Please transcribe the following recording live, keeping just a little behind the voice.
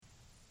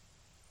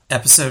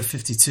Episode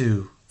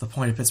 52, The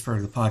Point of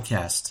Pittsburgh, the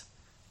podcast.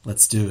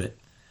 Let's do it.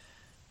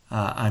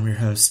 I'm your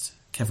host,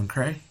 Kevin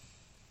Cray.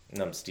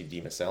 And I'm Steve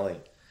DiMaselli.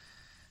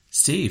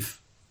 Steve,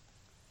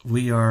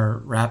 we are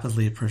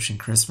rapidly approaching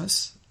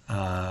Christmas.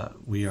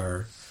 We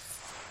are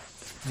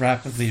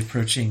rapidly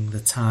approaching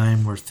the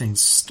time where things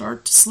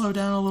start to slow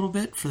down a little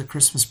bit for the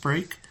Christmas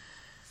break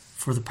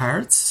for the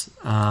Pirates.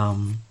 So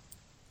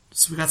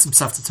we got some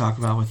stuff to talk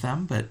about with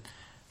them. But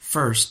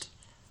first,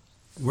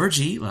 where'd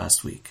you eat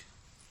last week?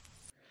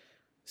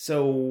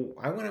 So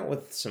I went out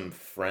with some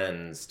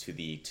friends to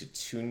the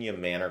Tutunia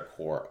Manor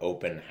Corps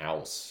open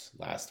house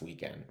last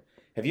weekend.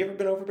 Have you ever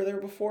been over there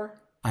before?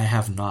 I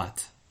have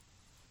not.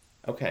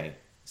 Okay.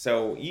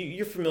 So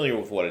you're familiar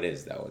with what it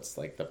is, though. It's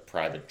like the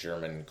private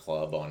German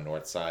club on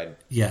North Side.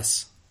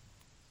 Yes.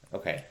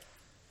 Okay.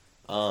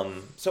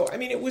 So, I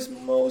mean, it was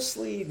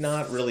mostly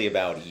not really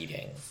about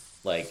eating,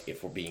 like,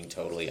 if we're being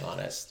totally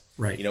honest.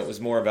 Right. You know, it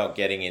was more about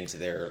getting into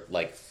their,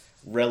 like,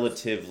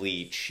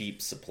 relatively cheap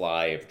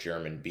supply of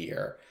German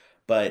beer.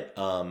 But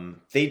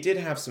they did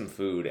have some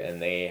food,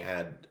 and they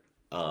had,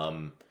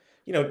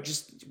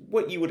 just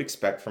what you would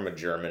expect from a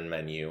German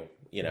menu.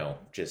 You know,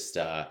 just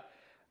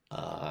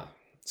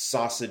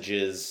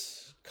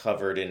sausages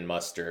covered in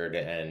mustard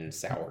and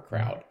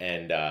sauerkraut.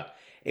 And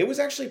it was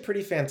actually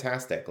pretty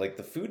fantastic. Like,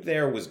 the food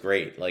there was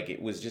great. Like,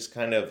 it was just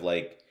kind of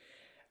like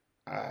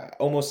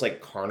almost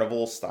like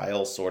carnival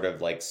style sort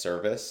of like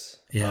service.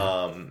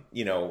 Yeah.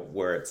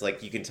 Where it's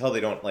like you can tell they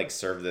don't like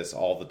serve this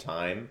all the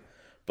time,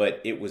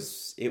 but it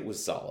was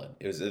solid.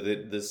 It was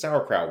the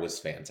sauerkraut was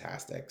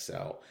fantastic.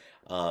 So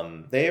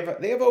they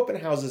have open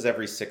houses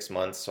every 6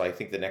 months. So I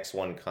think the next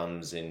one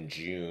comes in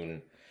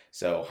June.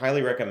 So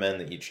highly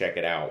recommend that you check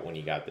it out when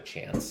you got the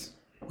chance.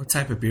 What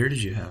type of beer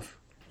did you have?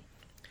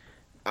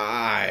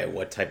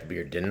 What type of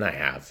beer didn't I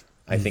have?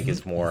 I think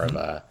it's more of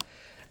a,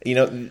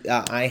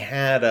 I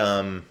had,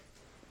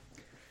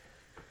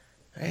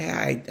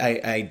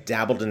 I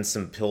dabbled in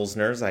some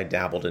Pilsners. I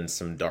dabbled in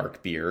some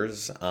dark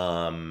beers.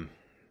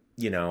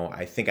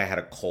 I think I had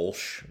a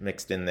Kolsch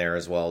mixed in there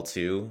as well,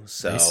 too.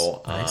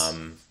 So, Nice.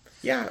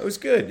 Yeah, it was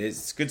good.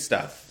 It's good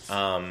stuff.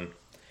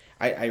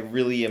 I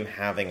really am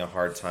having a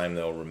hard time,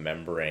 though,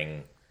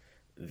 remembering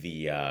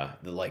the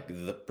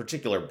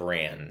particular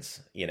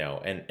brands,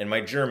 and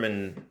my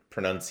German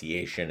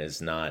pronunciation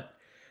is not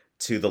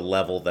to the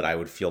level that I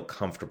would feel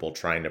comfortable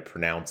trying to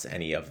pronounce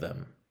any of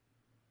them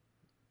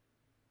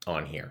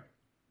on here.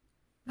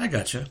 I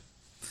gotcha.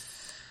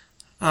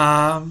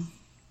 All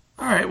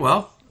right,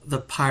 well, the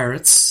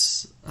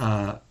Pirates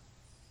are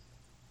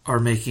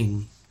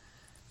making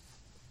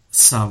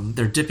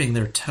they're dipping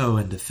their toe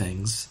into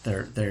things.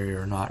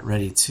 They're not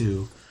ready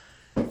to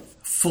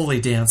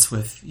fully dance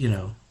with,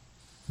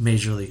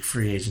 major league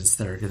free agents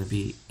that are going to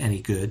be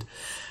any good.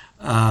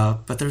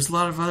 But there's a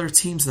lot of other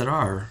teams that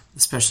are,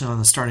 especially on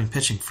the starting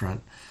pitching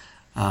front.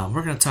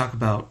 We're going to talk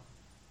about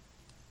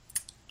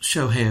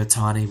Shohei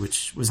Ohtani,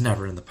 which was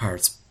never in the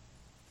Pirates'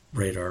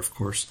 radar, of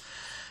course.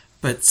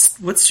 But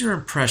what's your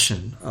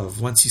impression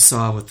of once you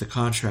saw what the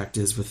contract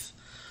is with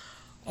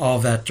all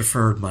that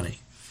deferred money?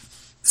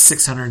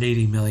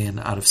 $680 million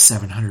out of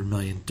 $700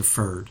 million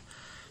deferred.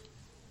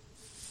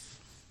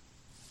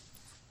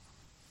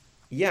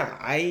 Yeah,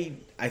 I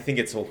think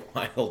it's a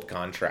wild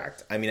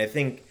contract. I mean, I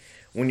think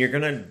when you're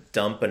going to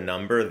dump a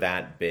number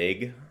that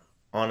big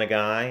on a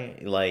guy,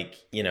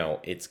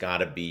 it's got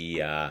to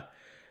be,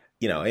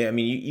 you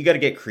got to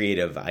get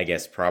creative, I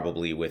guess,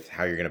 probably with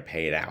how you're going to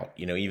pay it out.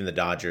 Even the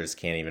Dodgers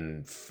can't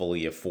even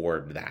fully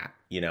afford that,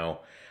 Do you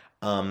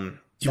want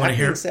to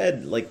hear?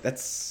 Said,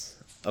 that's...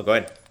 Oh, go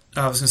ahead.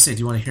 I was going to say, do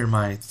you want to hear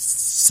my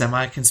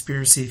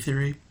semi-conspiracy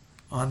theory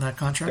on that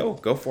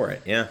contract? Go for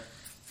it, yeah.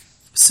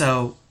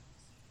 So,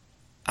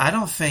 I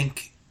don't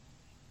think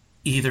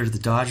either the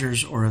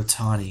Dodgers or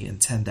Ohtani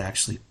intend to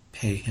actually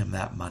pay him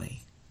that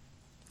money.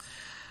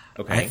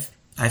 Okay.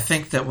 I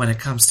think that when it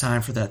comes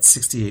time for that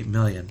 $68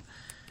 million,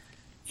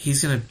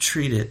 he's going to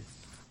treat it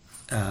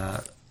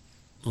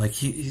like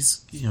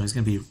he's going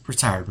to be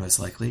retired most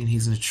likely, and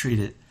he's going to treat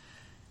it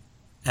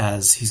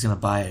as he's going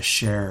to buy a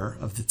share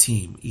of the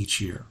team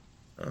each year.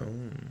 Oh,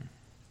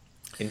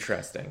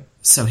 interesting.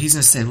 So he's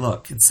going to say,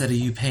 look, instead of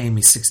you paying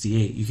me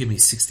 68, you give me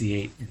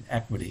 68 in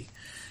equity.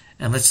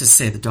 And let's just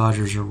say the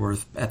Dodgers are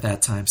worth, at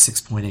that time,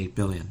 $6.8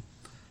 billion.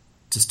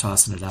 Just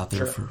tossing it out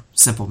there for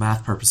simple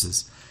math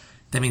purposes.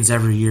 That means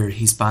every year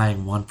he's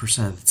buying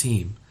 1% of the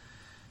team.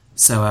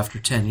 So after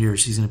 10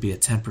 years, he's going to be a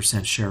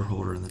 10%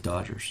 shareholder in the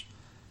Dodgers.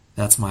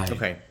 That's my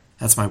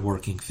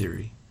working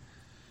theory.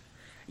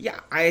 Yeah,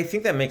 I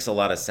think that makes a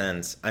lot of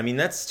sense. I mean,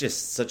 that's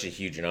just such a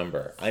huge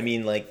number. I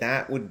mean,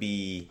 that would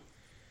be,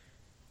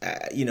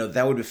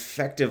 that would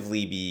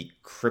effectively be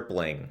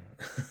crippling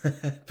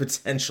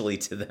potentially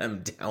to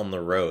them down the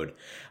road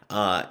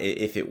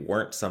if it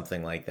weren't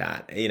something like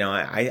that.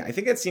 I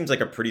think that seems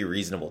like a pretty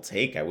reasonable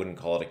take. I wouldn't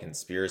call it a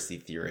conspiracy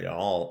theory at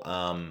all.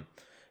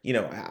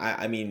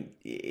 I mean,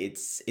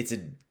 it's a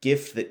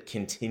gift that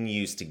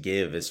continues to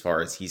give as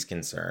far as he's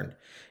concerned.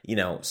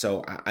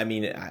 So I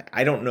mean,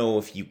 I don't know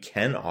if you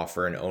can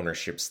offer an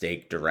ownership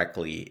stake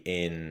directly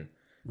in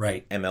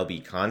Right.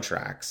 MLB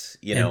contracts,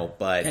 And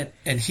but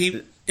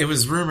it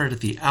was rumored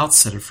at the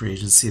outset of free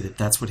agency that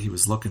that's what he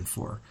was looking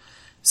for.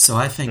 So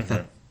I think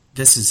that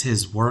this is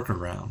his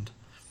workaround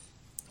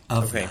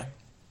of okay. that.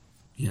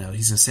 He's going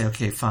to say,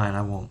 okay, fine,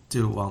 I won't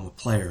do it while I'm a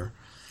player,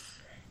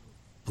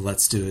 but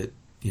let's do it,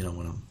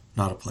 when I'm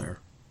not a player.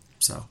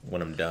 So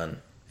When I'm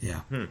done.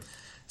 yeah.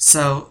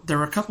 So there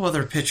were a couple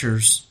other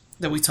pitchers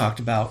that we talked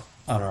about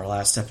on our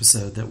last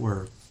episode that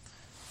were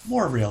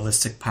more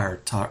realistic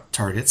Pirate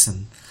targets,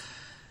 and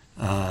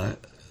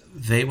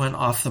they went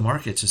off the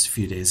market just a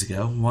few days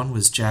ago. One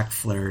was Jack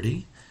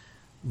Flaherty,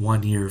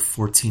 1 year,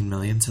 $14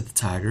 million to the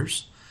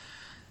Tigers,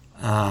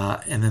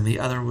 and then the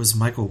other was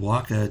Michael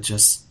Wacha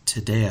just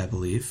today, I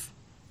believe,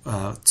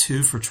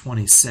 2 for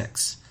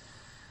 26.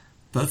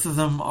 Both of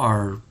them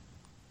are,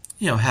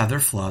 have their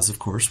flaws. Of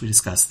course, we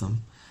discussed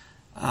them.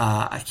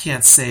 I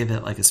can't say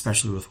that, like,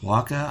 especially with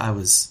Wacha, I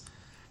was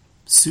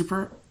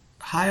super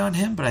high on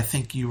him, but I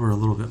think you were a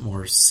little bit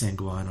more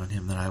sanguine on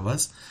him than I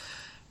was.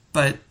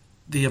 But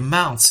the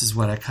amounts is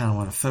what I kind of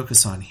want to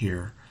focus on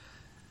here.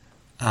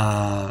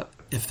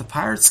 If the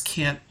Pirates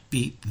can't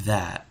beat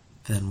that,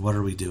 then what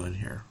are we doing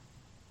here?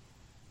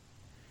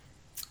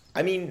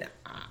 I mean,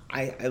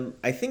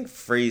 I think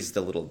phrased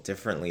a little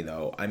differently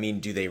though. I mean,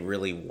 do they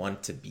really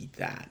want to beat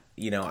that?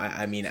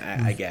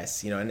 I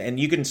guess, and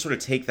you can sort of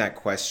take that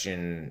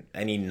question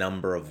any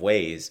number of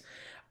ways.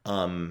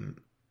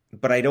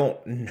 But I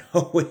don't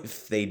know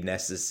if they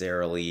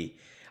necessarily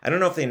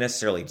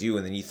do.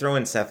 And then you throw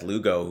in Seth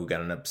Lugo, who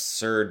got an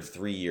absurd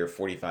 3-year,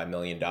 $45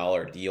 million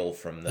deal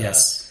from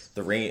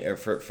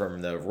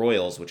from the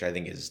Royals, which I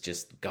think is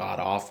just god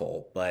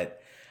awful.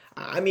 But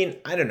I mean,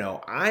 I don't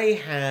know.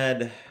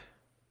 I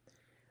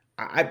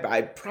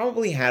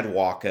probably had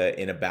Wacha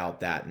in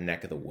about that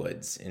neck of the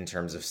woods in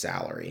terms of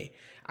salary.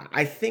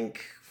 I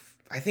think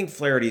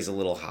Flaherty's a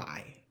little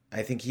high.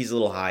 I think he's a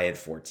little high at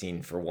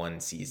 14 for one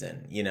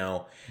season,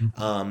 I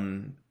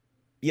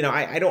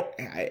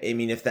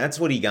mean, if that's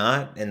what he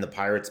got and the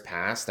Pirates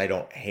passed, I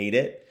don't hate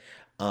it.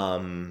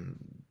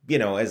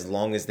 As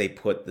long as they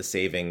put the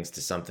savings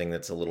to something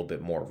that's a little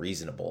bit more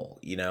reasonable,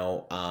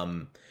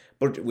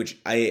 but which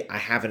I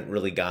haven't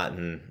really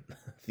gotten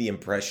the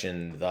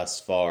impression thus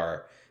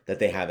far that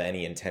they have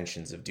any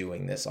intentions of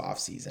doing this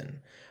offseason.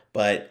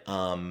 But,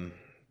 other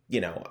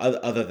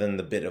than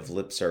the bit of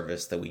lip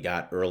service that we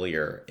got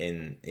earlier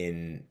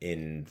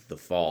in the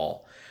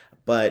fall.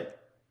 But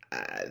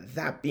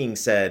that being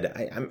said,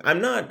 I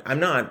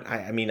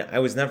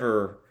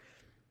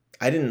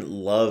didn't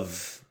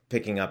love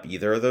picking up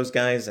either of those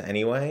guys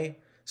anyway.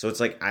 So it's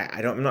like,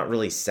 I'm not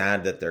really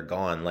sad that they're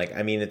gone. Like,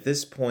 I mean, at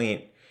this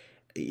point,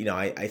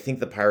 I think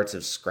the Pirates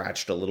have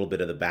scratched a little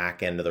bit of the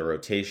back end of the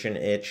rotation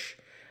itch.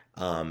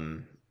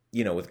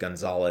 With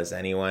Gonzalez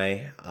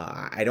anyway.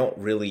 I don't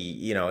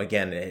really,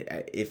 again,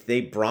 if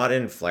they brought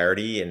in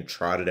Flaherty and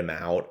trotted him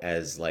out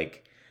as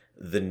like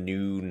the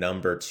new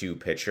number 2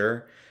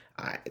 pitcher,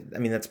 I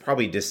mean, that's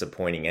probably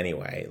disappointing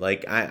anyway.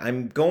 Like,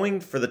 I'm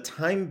going, for the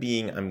time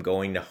being, I'm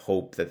going to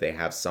hope that they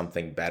have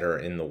something better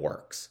in the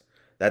works.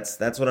 That's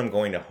what I'm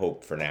going to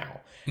hope for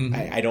now.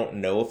 Mm-hmm. I don't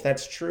know if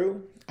that's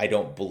true. I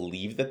don't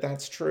believe that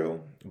that's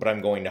true, but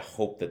I'm going to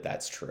hope that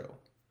that's true.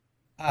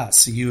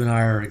 So you and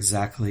I are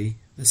exactly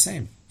the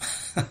same.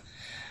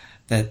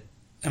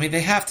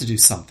 They have to do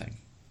something.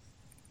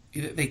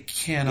 They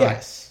cannot.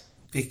 Yes.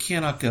 They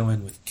cannot go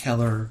in with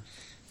Keller,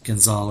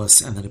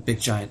 Gonzalez, and then a big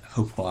giant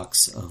hope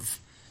box of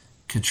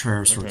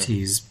Contreras,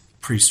 Ortiz,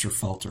 Priest, or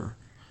Falter.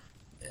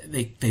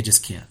 They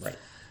just can't. Right.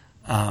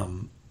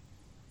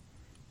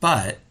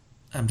 But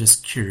I'm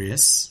just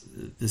curious.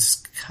 This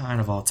kind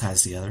of all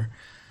ties together.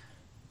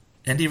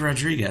 Endy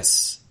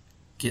Rodriguez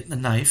getting the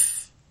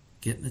knife,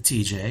 getting the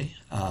TJ.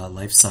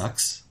 Life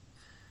sucks.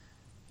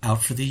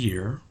 Out for the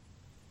year,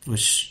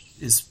 which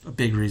is a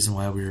big reason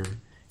why we were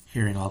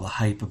hearing all the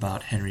hype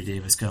about Henry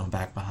Davis going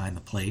back behind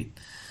the plate.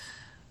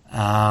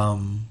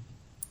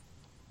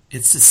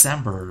 It's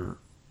December,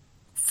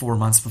 4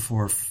 months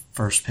before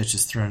first pitch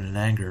is thrown in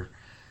anger.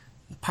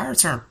 The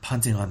Pirates aren't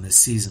punting on this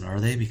season, are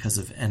they, because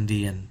of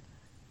Endy and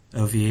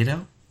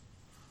Oviedo?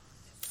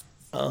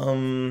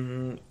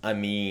 I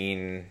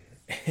mean,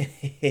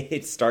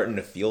 it's starting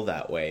to feel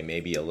that way,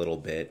 maybe a little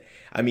bit.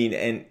 I mean,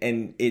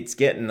 and it's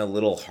getting a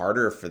little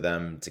harder for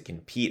them to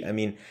compete. I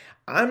mean,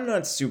 I'm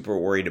not super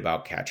worried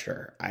about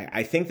catcher.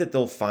 I think that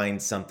they'll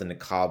find something to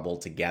cobble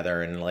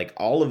together, and like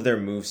all of their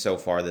moves so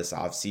far this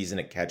offseason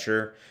at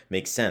catcher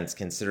makes sense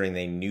considering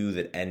they knew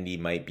that Endy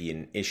might be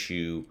an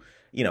issue,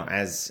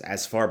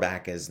 as far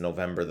back as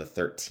November the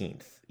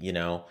 13th,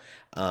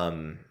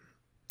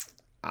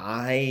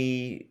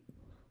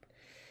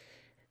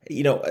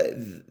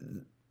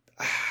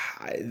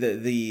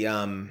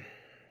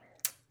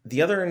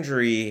 The other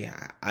injury,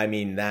 I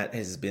mean, that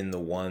has been the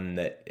one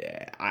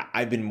that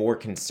I've been more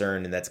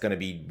concerned, and that's going to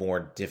be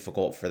more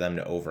difficult for them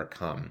to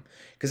overcome.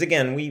 Because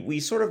again, we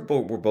sort of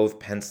were both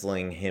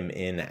penciling him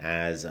in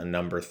as a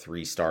number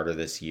 3 starter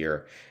this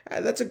year.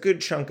 That's a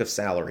good chunk of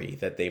salary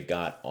that they've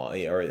got,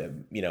 or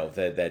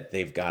that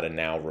they've got to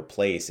now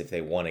replace if they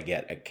want to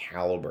get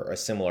a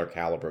similar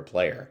caliber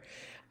player.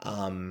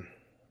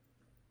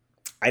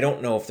 I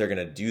don't know if they're going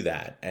to do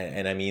that.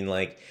 And I mean,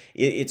 like,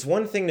 it's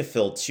one thing to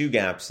fill 2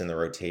 gaps in the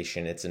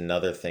rotation. It's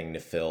another thing to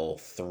fill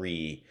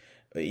 3,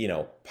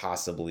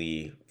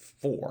 possibly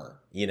 4,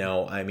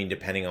 I mean,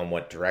 depending on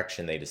what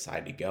direction they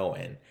decide to go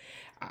in.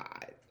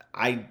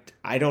 I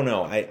don't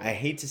know. I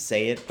hate to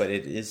say it, but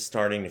it is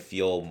starting to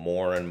feel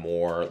more and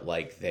more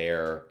like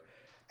they're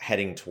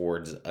heading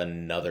towards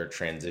another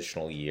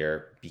transitional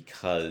year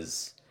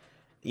because,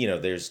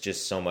 there's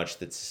just so much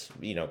that's,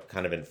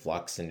 kind of in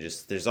flux, and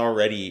just there's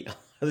already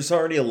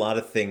a lot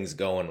of things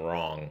going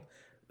wrong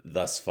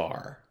thus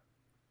far.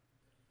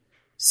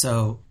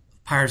 So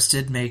Pirates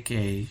did make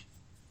a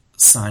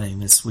signing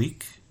this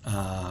week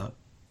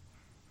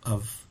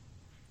of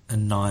a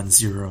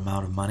non-zero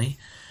amount of money.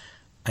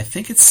 I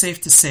think it's safe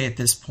to say at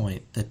this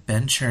point that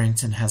Ben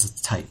Cherington has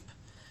a type.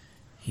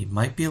 He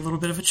might be a little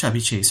bit of a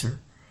chubby chaser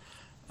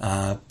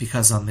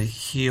because on the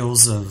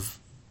heels of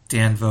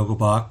Dan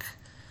Vogelbach,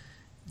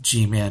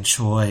 G-Man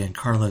Choi, and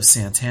Carlos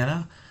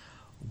Santana,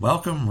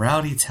 welcome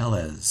Rowdy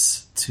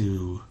Tellez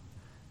to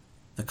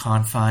the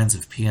confines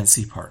of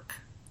PNC Park.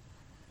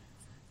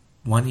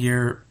 1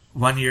 year,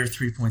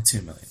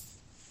 $3.2 million.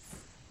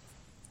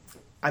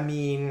 I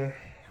mean,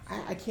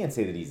 I can't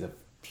say that he's a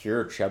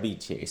pure chubby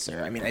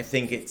chaser. I mean, I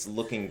think it's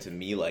looking to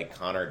me like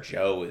Connor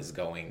Joe is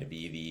going to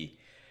be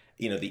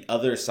the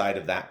other side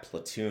of that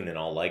platoon in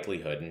all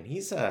likelihood, and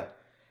he's a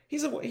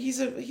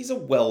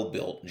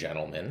well-built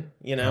gentleman,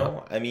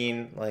 I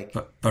mean, like,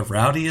 but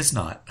Rowdy is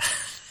not.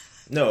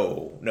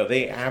 No,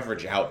 they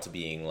average out to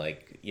being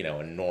like,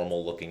 a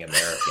normal-looking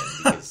American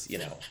because,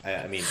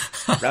 I mean,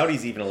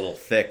 Rowdy's even a little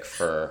thick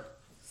for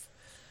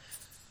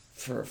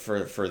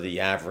the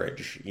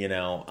average,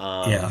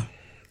 Yeah.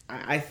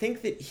 I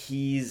think that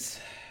he's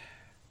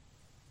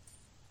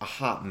a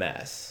hot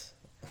mess.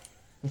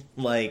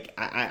 Like,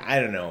 I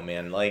don't know,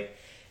 man. Like,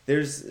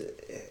 there's,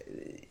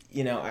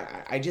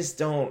 I just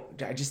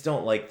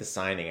don't like the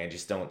signing. I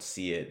just don't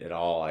see it at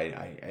all.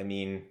 I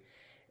mean,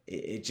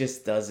 it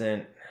just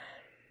doesn't.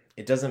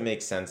 It doesn't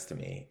make sense to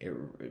me.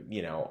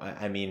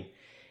 I mean,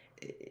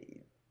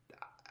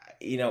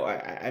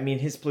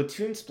 his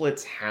platoon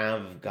splits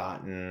have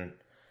gotten,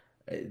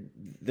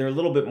 they're a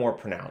little bit more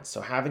pronounced.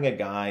 So having a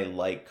guy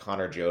like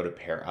Connor Joe to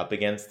pair up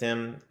against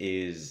him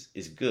is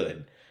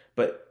good.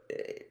 But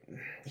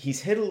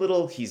he's hit a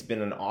little. He's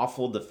been an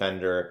awful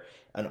defender,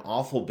 an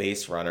awful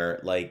base runner.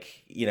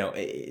 Like,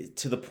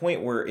 to the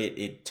point where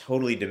it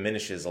totally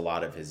diminishes a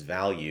lot of his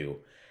value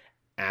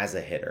as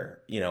a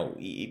hitter.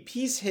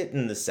 He's hit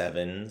in the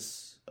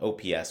 7s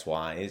OPS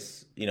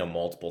wise,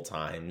 multiple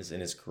times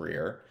in his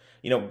career.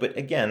 But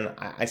again,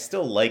 I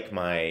still like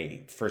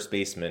my first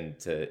baseman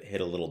to hit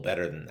a little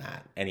better than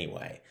that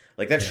anyway.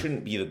 Like, that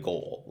shouldn't be the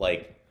goal.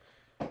 Like,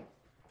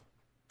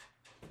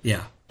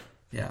 yeah.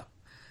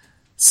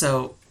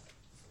 So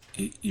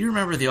you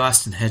remember the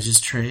Austin Hedges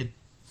trade?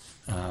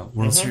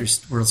 World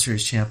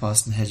Series champ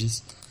Austin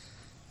Hedges.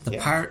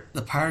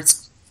 The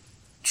Pirates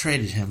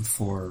traded him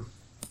for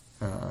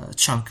a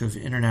chunk of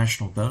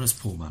international bonus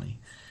pool money,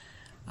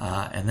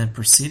 and then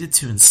proceeded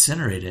to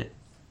incinerate it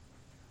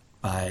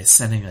by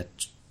sending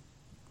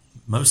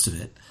most of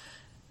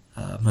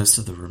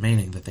the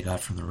remaining that they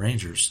got from the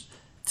Rangers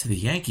to the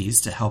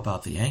Yankees to help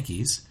out the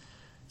Yankees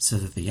so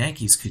that the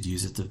Yankees could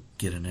use it to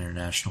get an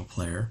international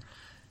player.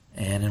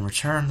 And in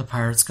return, the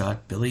Pirates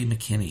got Billy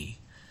McKinney,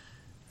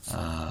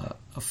 a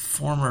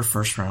former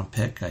first-round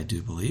pick, I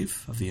do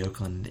believe, of the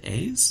Oakland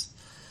A's,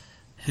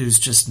 who's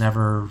just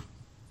never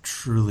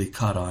truly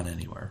caught on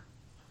anywhere.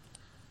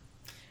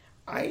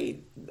 I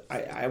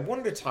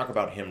wanted to talk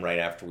about him right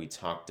after we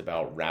talked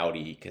about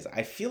Rowdy, because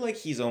I feel like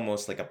he's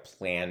almost like a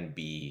plan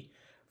B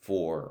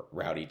for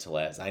Rowdy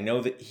Tellez. I know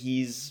that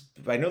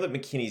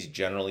McKinney's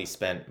generally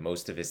spent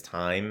most of his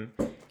time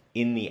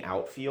in the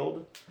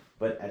outfield,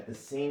 but at the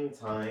same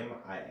time,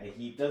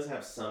 he does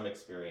have some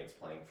experience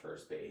playing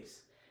first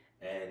base,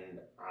 and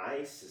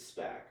I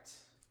suspect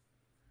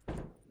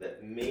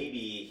that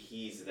maybe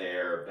he's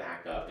their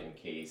backup in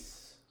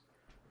case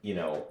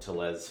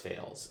Tellez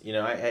fails.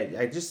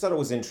 I just thought it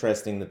was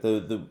interesting that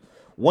the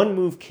one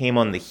move came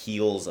on the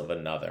heels of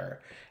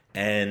another,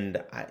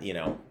 and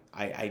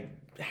I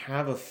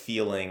have a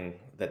feeling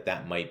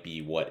that might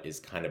be what is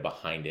kind of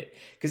behind it,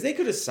 because they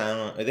could have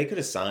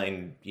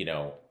signed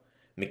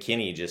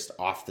McKinney just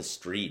off the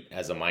street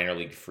as a minor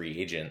league free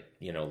agent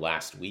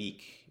last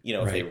week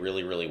if they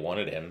really, really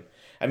wanted him.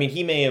 I mean,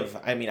 he may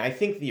have. I mean, I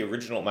think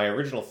my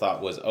original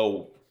thought was,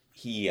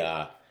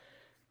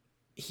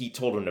 he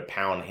told him to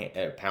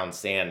pound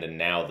sand, and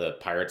now the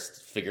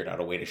Pirates figured out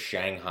a way to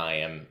Shanghai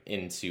him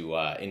into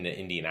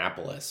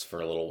Indianapolis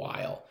for a little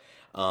while.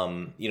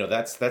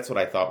 That's what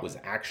I thought was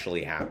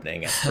actually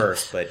happening at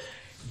first, but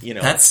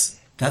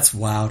that's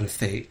wild if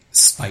they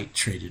spite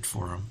traded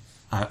for him.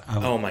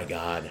 Oh my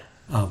god.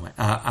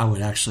 I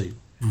would actually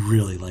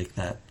really like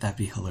that. That'd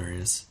be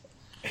hilarious.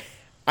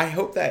 I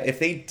hope that if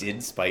they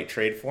did spite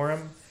trade for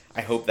him,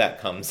 I hope that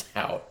comes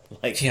out.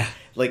 That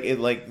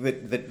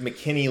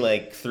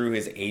McKinney through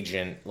his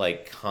agent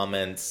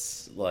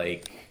comments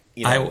that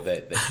he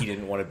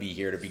didn't want to be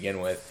here to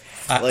begin with.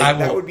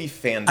 That would be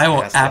fantastic. I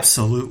will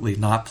absolutely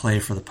not play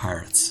for the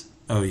Pirates.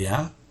 Oh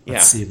yeah?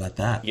 Let's see about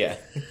that. Yeah.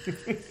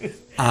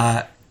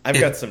 I've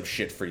got some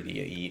shit for you to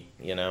eat,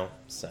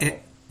 So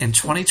in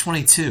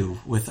 2022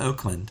 with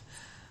Oakland,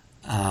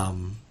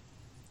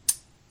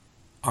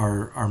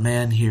 our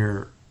man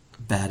here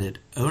batted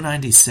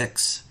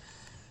 .096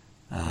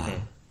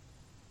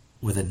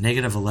 with a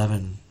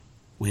 -11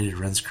 weighted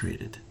runs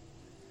created.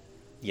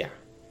 Yeah,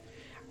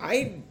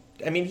 I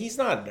mean he's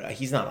not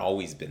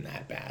always been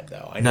that bad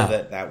though. I know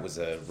that was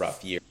a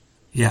rough year.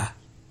 Yeah.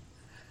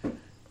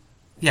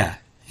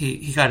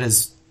 He got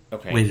his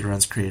weighted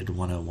runs created to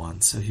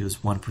 101, so he was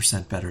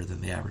 1% better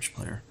than the average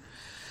player.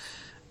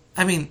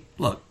 I mean,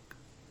 look,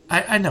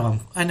 I know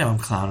I'm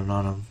clowning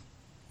on him,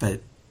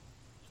 but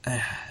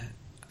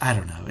I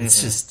don't know.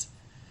 It's just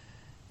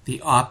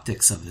the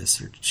optics of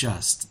this are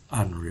just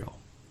unreal.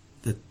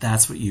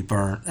 That's what you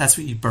burn. That's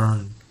what you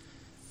burn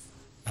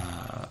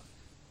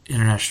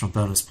international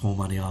bonus pool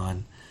money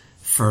on.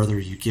 Further,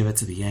 you give it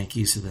to the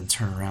Yankees, who then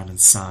turn around and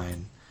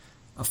sign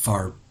a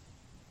far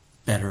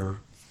better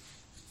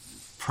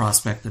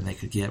prospect than they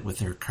could get with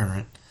their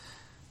current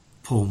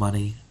pool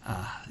money.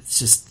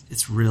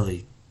 It's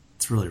really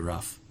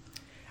rough.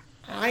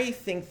 I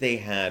think they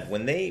had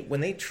when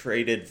they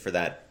traded for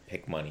that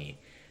pick money,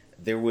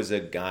 there was a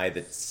guy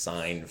that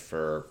signed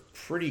for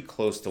pretty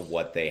close to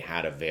what they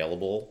had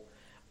available.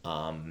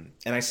 And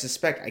I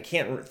suspect, I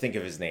can't think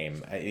of his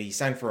name. He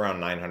signed for around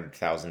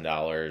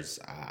 $900,000,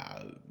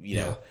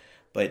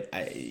 but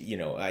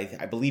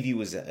I believe he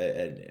was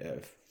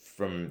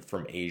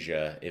from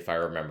Asia, if I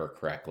remember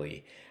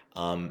correctly.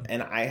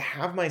 And I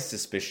have my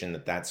suspicion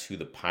that that's who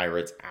the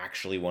Pirates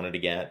actually wanted to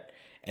get,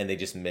 and they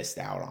just missed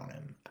out on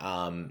him.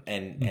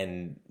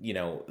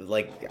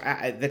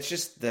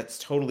 That's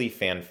totally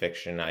fan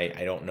fiction.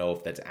 I don't know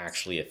if that's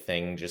actually a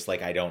thing. Just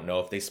like I don't know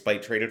if they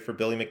spite traded for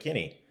Billy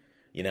McKinney.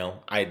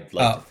 I'd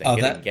like to think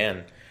it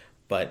again,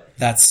 but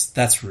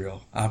that's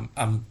real.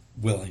 I'm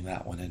willing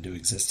that one into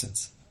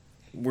existence.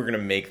 We're gonna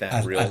make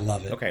that real. I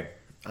love it. Okay,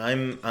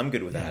 I'm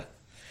good with that.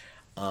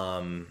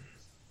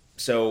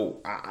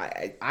 So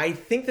I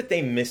think that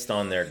they missed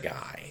on their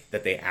guy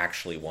that they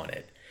actually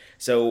wanted.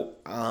 So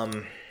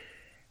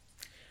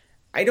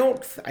I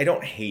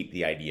don't hate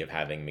the idea of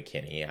having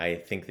McKinney. I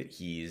think that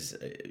he's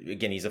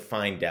a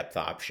fine depth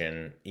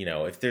option.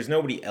 If there's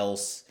nobody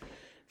else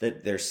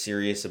that they're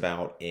serious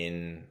about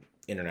in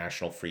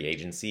international free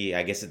agency,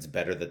 I guess it's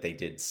better that they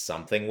did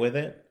something with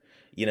it.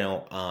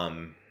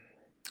 And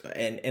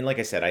like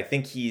I said, I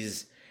think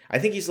he's a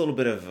little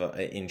bit of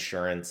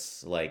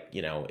insurance.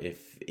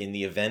 If in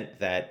the event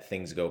that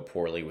things go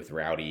poorly with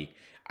Rowdy,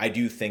 I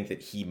do think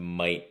that he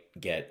might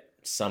get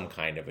some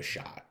kind of a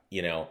shot.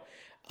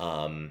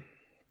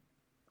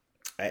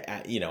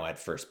 At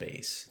first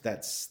base.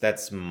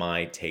 That's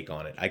my take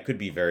on it. I could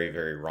be very,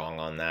 very wrong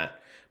on that,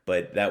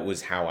 but that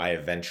was how I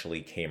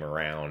eventually came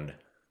around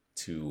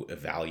to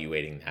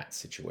evaluating that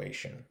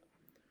situation.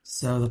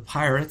 So the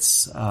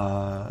Pirates,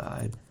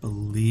 I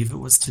believe it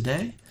was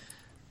today,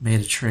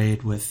 made a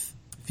trade with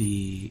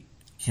the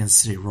Kansas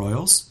City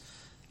Royals.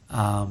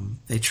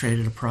 They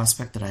traded a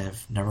prospect that I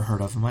have never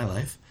heard of in my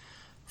life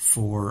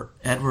for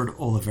Edward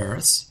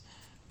Olivares,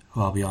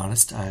 who I'll be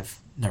honest, I've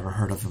never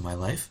heard of in my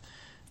life.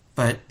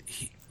 But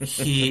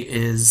he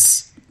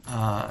is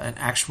an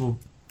actual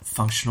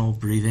functional,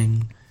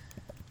 breathing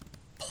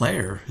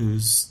player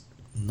who's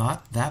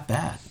not that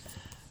bad.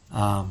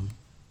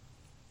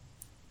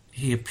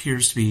 He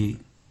appears to be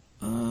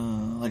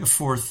like a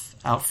fourth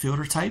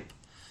outfielder type.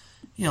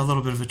 A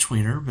little bit of a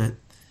tweener, but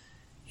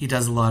he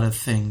does a lot of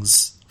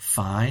things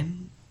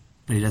fine,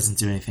 but he doesn't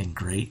do anything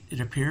great, it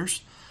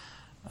appears.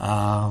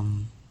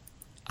 I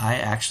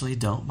actually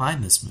don't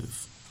mind this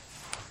move.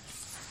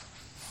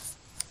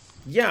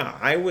 Yeah,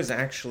 I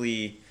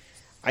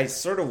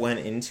sort of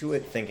went into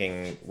it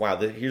thinking, wow,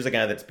 here's a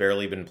guy that's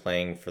barely been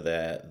playing for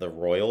the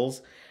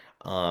Royals.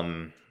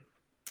 How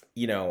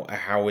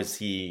is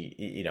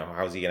he going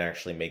to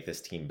actually make this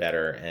team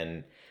better?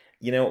 And,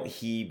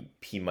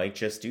 he might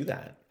just do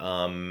that.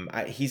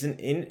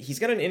 He's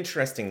got an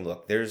interesting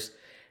look.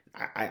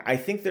 I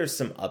think there's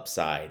some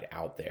upside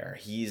out there.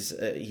 He's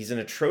an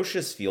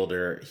atrocious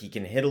fielder. He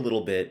can hit a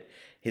little bit.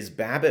 His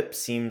BABIP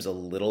seems a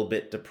little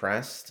bit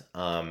depressed,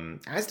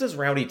 as does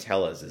Rowdy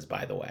Tellez's,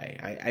 by the way.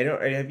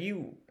 Have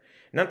you,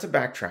 not to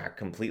backtrack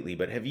completely,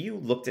 but have you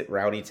looked at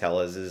Rowdy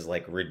Tellez's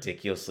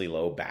ridiculously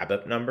low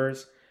BABIP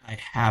numbers? I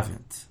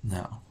haven't,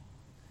 no.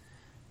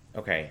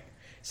 Okay.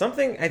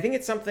 Something I think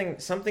it's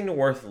something to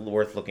worth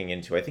looking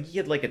into. I think he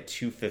had like a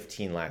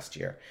 215 last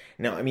year.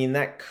 Now, I mean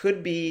that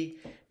could be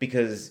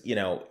because,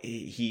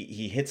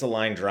 he hits a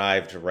line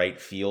drive to right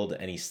field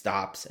and he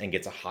stops and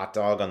gets a hot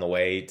dog on the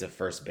way to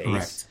first base.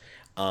 Correct.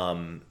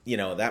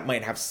 That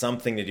might have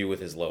something to do with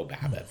his low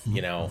BABIP.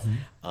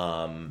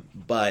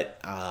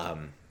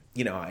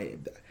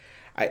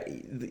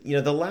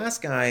 The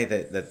last guy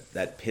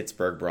that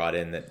Pittsburgh brought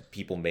in that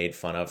people made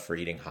fun of for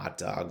eating hot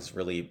dogs,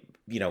 really,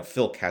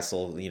 Phil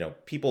Kessel, he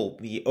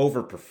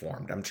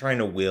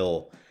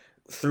overperformed.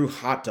 Through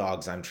hot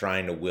dogs, I'm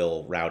trying to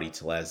will Rowdy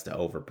Tellez to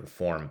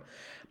overperform.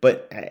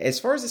 But as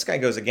far as this guy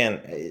goes, again,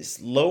 it's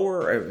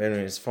lower. And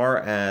as far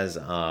as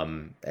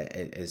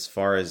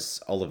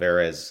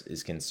Olivares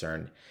is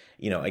concerned,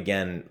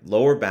 again,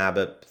 lower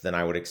BABIP than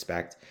I would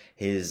expect.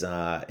 His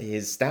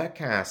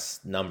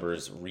Statcast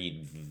numbers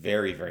read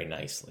very, very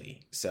nicely.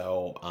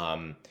 So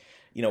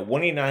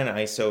 189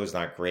 ISO is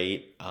not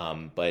great,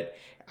 but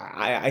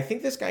I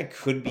think this guy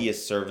could be a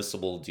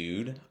serviceable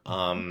dude,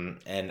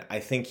 and I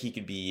think he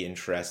could be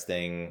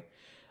interesting.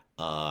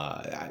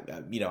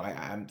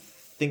 I'm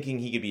thinking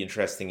he could be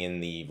interesting in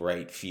the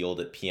right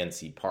field at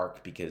PNC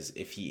Park, because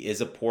if he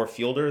is a poor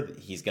fielder,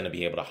 he's going to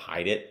be able to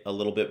hide it a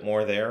little bit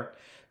more there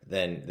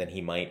than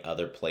he might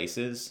other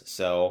places.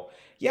 So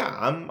yeah,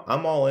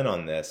 I'm all in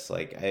on this.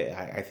 Like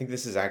I think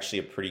this is actually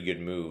a pretty good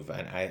move,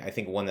 and I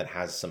think one that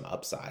has some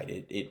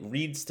upside. It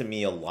reads to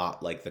me a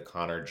lot like the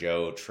Connor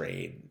Joe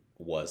trade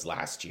was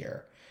last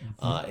year.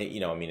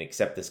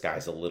 Except this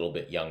guy's a little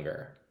bit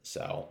younger.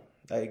 So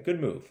a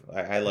good move.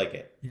 I like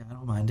it. Yeah, I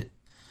don't mind it.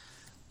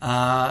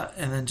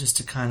 And then just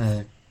to kind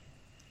of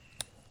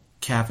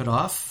cap it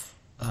off,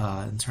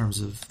 in terms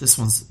of, this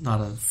one's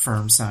not a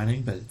firm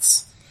signing, but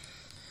it's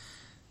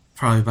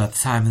probably by the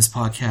time this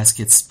podcast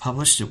gets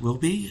published, it will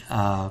be.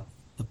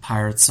 The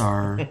Pirates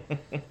are,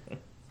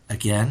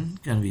 again,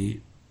 going to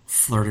be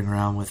flirting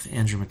around with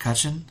Andrew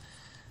McCutchen.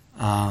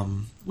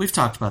 We've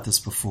talked about this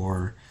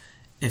before.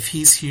 If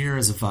he's here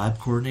as a vibe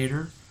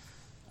coordinator,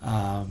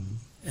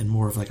 and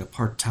more of like a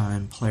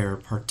part-time player,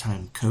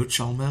 part-time coach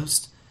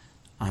almost,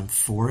 I'm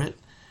for it.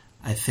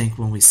 I think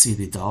when we see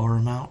the dollar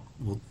amount,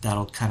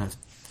 that'll kind of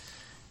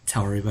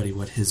tell everybody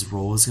what his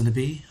role is going to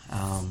be.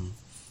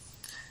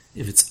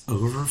 If it's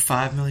over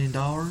 $5 million,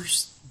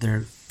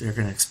 they're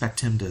going to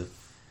expect him to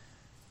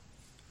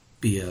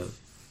be a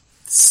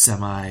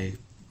semi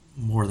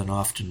more than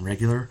often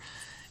regular.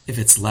 If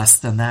it's less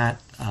than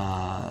that,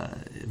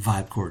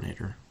 vibe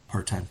coordinator,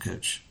 part-time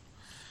coach.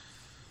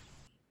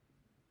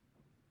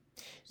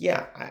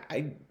 Yeah,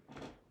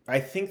 I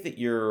think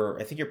you're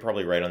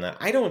probably right on that.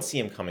 I don't see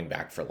him coming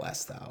back for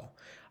less though.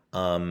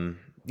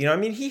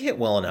 He hit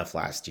well enough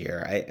last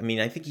year. I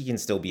think he can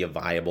still be a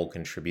viable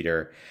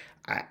contributor.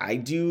 I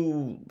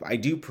do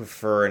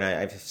prefer, and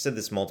I've said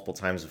this multiple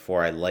times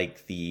before, I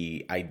like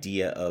the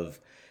idea of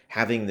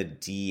having the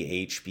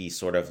DH be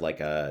sort of like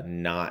a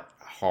not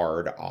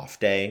hard off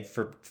day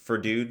for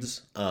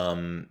dudes.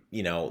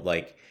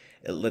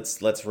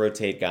 Let's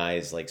rotate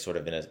guys like sort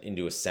of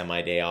into a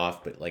semi day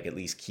off, but like at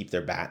least keep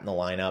their bat in the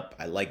lineup.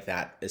 I like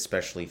that,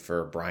 especially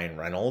for Brian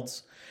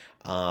Reynolds,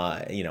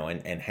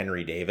 and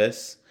Henry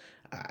Davis.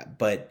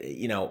 But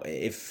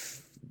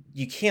if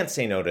you can't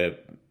say no to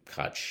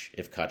Kutch,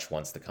 if Kutch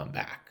wants to come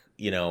back,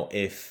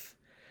 if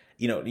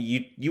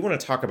you want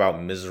to talk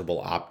about miserable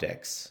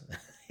optics,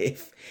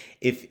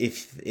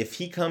 if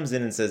he comes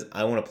in and says,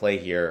 I want to play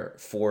here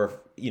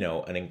for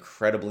an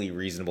incredibly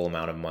reasonable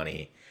amount of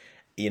money,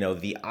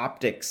 the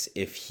optics,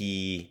 if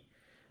he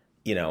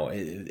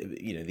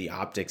the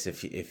optics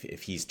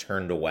if he's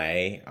turned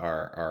away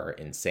are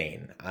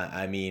insane.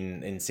 I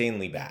mean,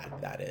 insanely bad,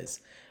 that is.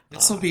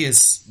 This will be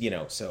his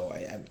so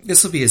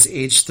this will be his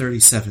age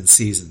 37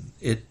 season.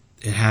 It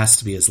has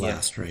to be his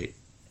last, right?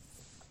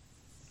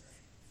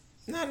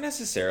 Not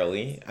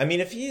necessarily. I mean,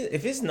 if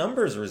his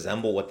numbers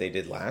resemble what they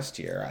did last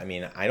year, I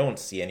mean, I don't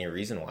see any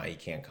reason why he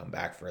can't come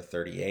back for a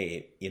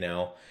 38. He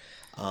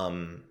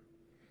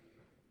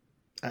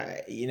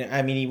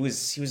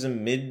was a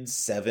mid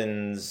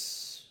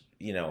sevens,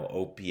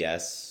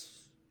 OPS,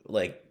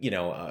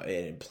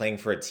 playing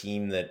for a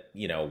team that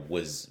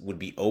would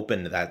be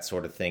open to that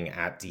sort of thing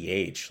at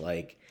DH.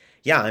 Like,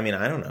 yeah, I mean,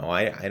 I don't know,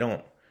 I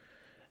don't.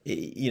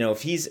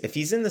 If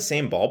he's in the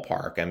same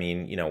ballpark, I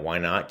mean, why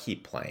not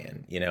keep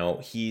playing?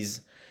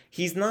 He's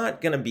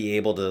not gonna be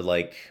able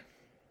to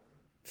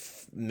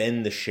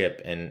mend the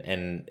ship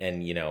and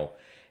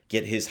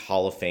get his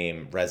Hall of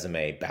Fame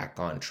resume back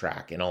on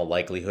track in all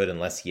likelihood,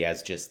 unless he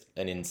has just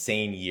an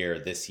insane year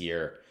this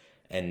year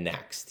and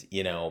next.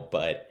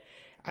 But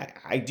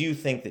I do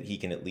think that he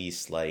can at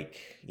least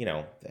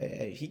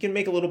he can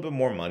make a little bit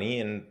more money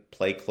and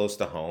play close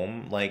to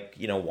home.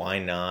 Why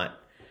not?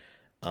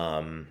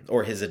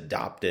 Or his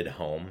adopted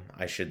home,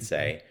 I should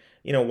say.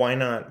 Why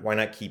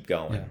not keep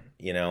going?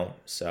 Yeah.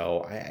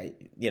 So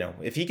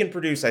if he can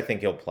produce, I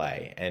think he'll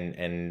play,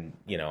 and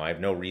I have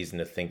no reason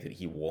to think that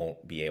he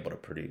won't be able to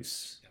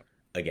produce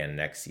again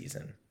next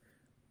season.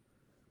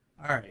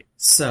 All right,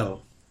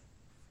 so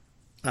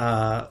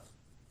we'll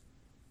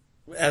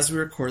as we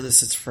record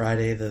this, it's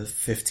Friday the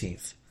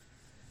 15th.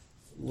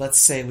 Let's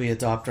say we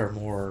adopt our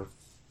more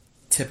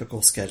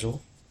typical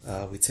schedule.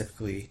 We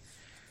typically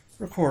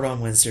record on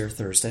Wednesday or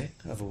Thursday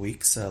of a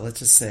week, so let's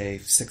just say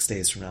 6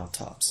 days from now,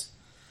 tops.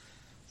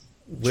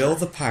 Will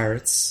the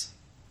Pirates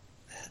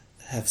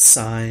have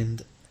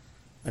signed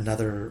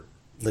another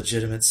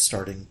legitimate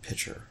starting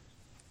pitcher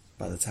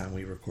by the time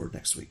we record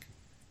next week?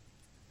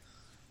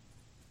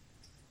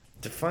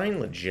 Define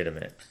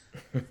legitimate.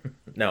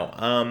 No,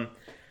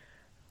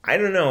 I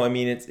don't know. I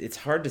mean, it's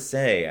hard to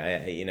say.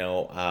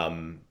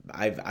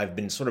 I've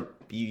been sort of,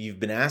 you've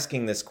been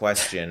asking this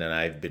question, and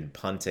I've been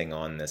punting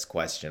on this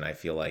question, I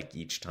feel like,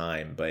 each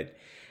time. But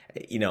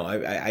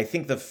I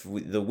think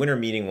the winter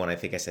meeting one, I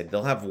think I said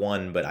they'll have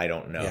one, but I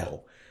don't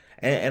know.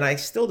 Yeah. And I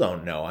still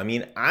don't know. I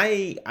mean,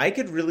 I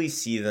could really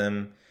see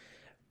them.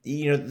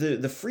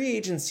 The free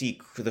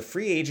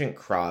agent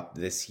crop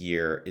this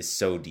year is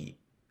so deep.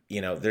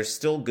 There's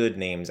still good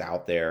names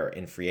out there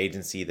in free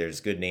agency.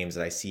 There's good names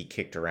that I see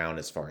kicked around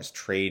as far as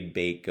trade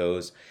bait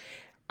goes.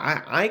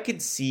 I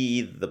could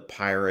see the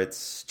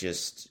Pirates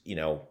just,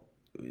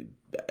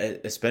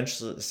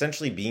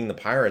 essentially being the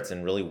Pirates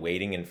and really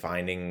waiting and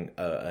finding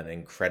an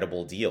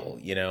incredible deal.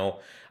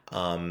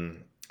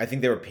 I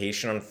think they were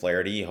patient on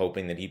Flaherty,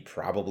 hoping that he'd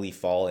probably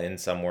fall in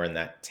somewhere in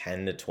that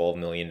 $10 to $12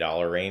 million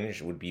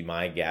range would be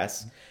my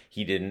guess.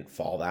 He didn't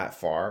fall that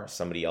far.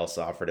 Somebody else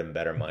offered him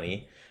better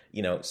money.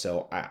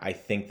 So I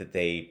think that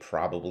they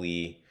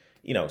probably,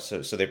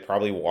 so they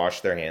probably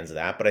washed their hands of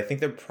that. But I think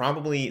they're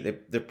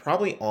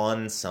probably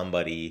on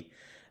somebody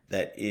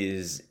that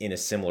is in a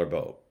similar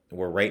boat,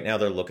 where right now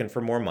they're looking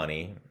for more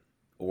money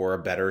or a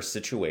better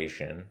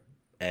situation.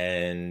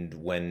 And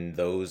when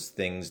those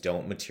things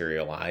don't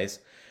materialize,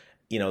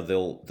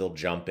 they'll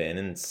jump in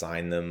and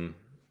sign them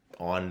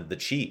on the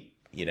cheap.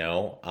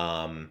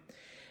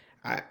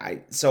 I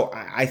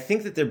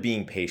think that they're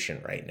being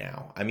patient right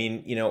now. I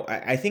mean,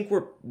 I think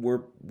we're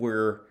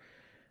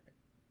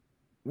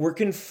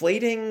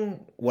conflating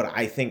what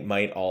I think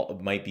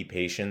might be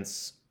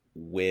patience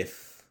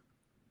with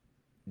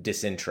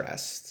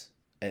disinterest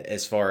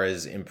as far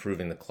as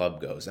improving the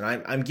club goes. And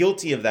I'm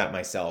guilty of that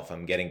myself.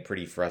 I'm getting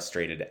pretty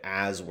frustrated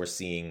as we're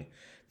seeing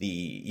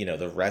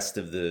the rest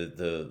of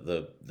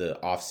the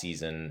off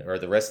season, or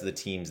the rest of the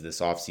teams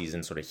this off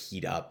season, sort of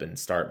heat up and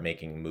start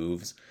making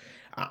moves.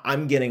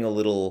 I'm getting a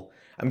little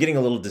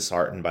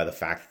disheartened by the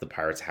fact that the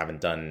Pirates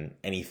haven't done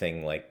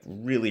anything like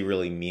really,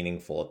 really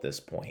meaningful at this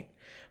point.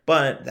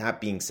 But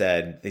that being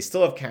said, they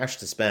still have cash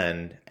to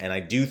spend, and I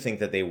do think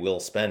that they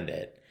will spend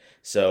it.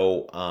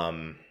 So,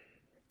 but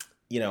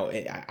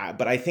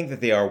I think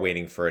that they are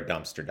waiting for a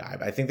dumpster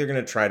dive. I think they're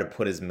going to try to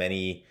put as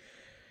many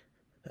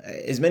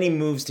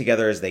moves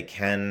together as they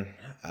can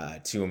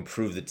to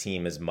improve the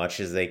team as much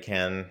as they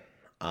can.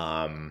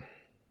 And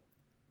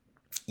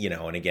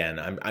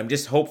again, I'm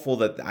just hopeful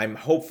that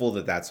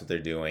that's what they're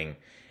doing.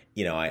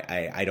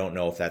 I don't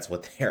know if that's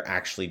what they're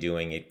actually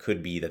doing. It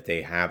could be that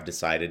they have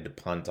decided to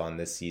punt on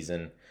this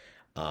season,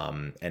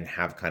 and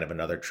have kind of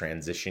another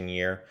transition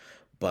year.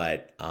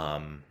 But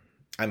I'm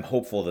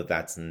hopeful that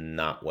that's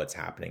not what's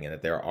happening, and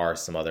that there are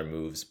some other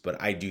moves.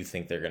 But I do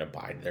think they're going to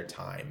bide their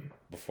time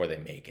before they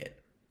make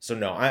it. So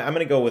no, I'm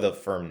going to go with a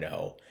firm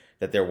no,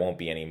 that there won't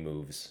be any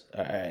moves,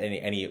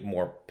 any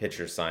more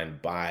pitchers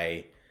signed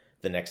by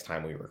the next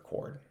time we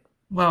record.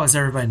 Well, as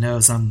everybody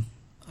knows, I'm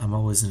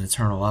always an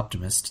eternal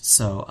optimist,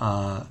 so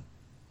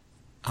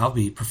I'll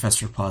be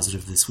Professor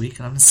Positive this week,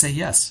 and I'm going to say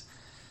yes.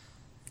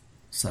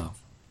 So,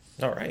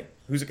 all right,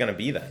 who's it going to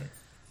be then?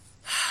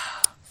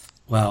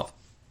 Well,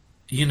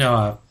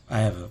 I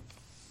have a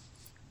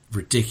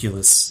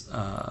ridiculous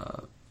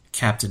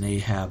Captain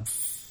Ahab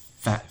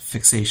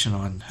fixation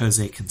on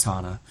Jose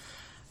Quintana.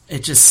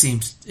 It just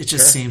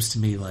seems to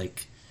me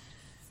like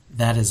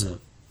that's a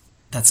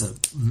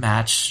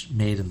match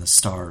made in the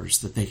stars,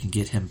 that they can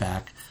get him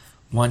back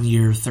 1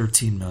 year,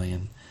 $13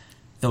 million.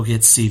 They'll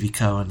get Stevie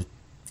Cohen to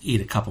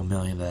eat a couple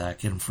million of that,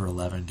 get him for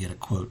 11, get a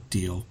quote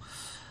deal.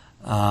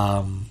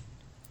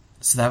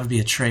 So that would be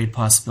a trade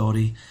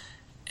possibility.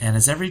 And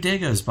as every day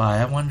goes by,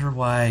 I wonder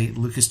why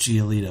Lucas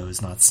Giolito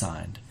is not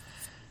signed.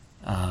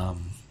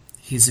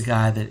 He's a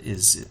guy that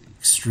is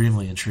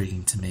extremely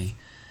intriguing to me.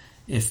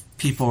 If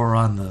people are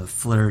on the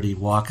Flaherty,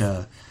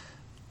 Waka,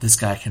 this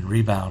guy can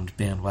rebound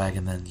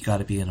bandwagon, then you got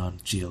to be in on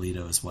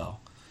Giolito as well.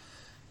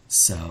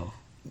 So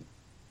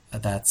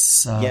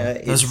that's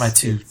those are my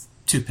two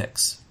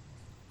picks.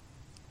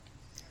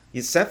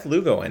 Yeah, Seth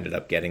Lugo ended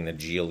up getting the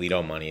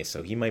Giolito money,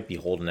 so he might be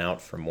holding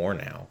out for more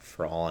now,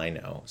 for all I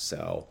know.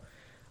 So,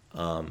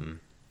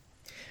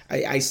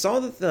 I saw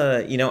that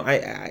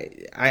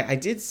I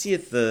did see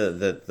it,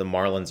 the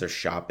Marlins are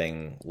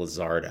shopping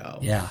Luzardo.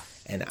 Yeah.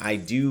 And I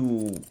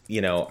do,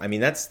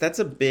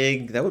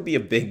 that would be a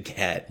big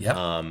get. Yep.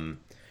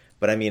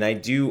 But I mean, I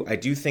do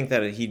think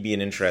that he'd be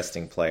an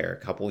interesting player.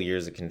 A couple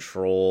years of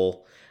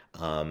control,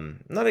 not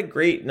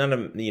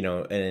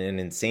an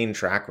insane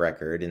track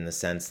record in the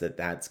sense that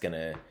that's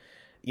gonna,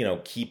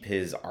 keep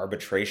his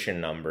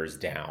arbitration numbers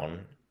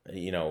down.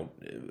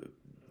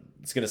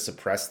 it's going to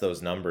suppress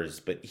those numbers.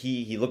 But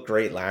he looked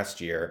great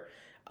last year.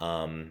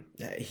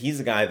 He's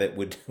a guy that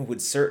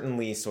would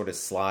certainly sort of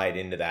slide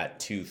into that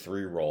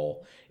 2-3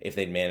 role if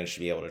they'd managed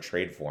to be able to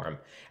trade for him.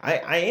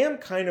 I am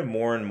kind of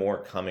more and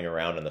more coming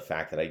around on the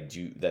fact that I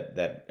do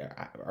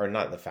that or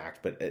not the fact,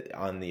 but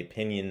on the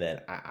opinion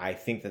that I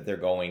think that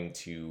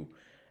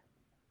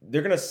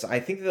I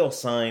think they'll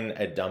sign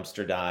a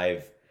dumpster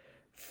dive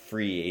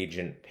free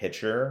agent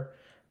pitcher,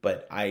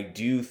 but I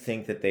do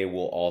think that they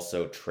will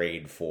also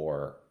trade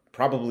for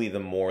probably the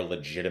more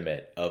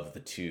legitimate of the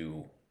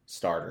two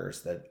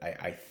starters that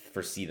I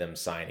foresee them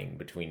signing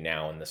between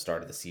now and the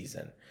start of the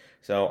season.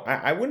 So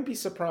I wouldn't be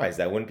surprised.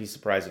 I wouldn't be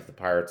surprised if the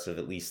Pirates have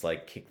at least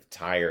like kicked the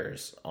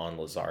tires on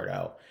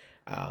Luzardo.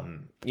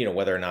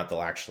 Whether or not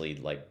they'll actually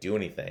like do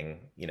anything,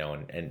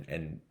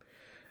 and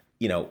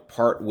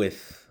part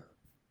with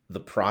the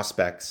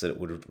prospects that it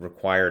would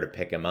require to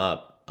pick him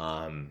up.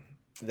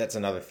 That's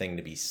another thing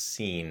to be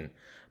seen,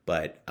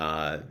 but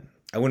I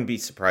wouldn't be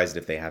surprised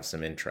if they have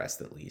some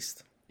interest at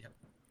least.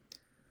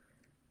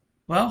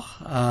 Well,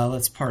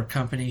 let's part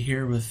company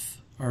here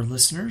with our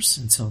listeners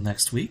until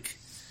next week.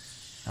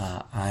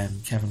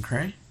 I'm Kevin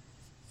Cray.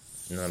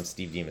 And I'm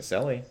Steve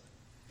DiMaselli.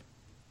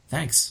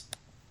 Thanks.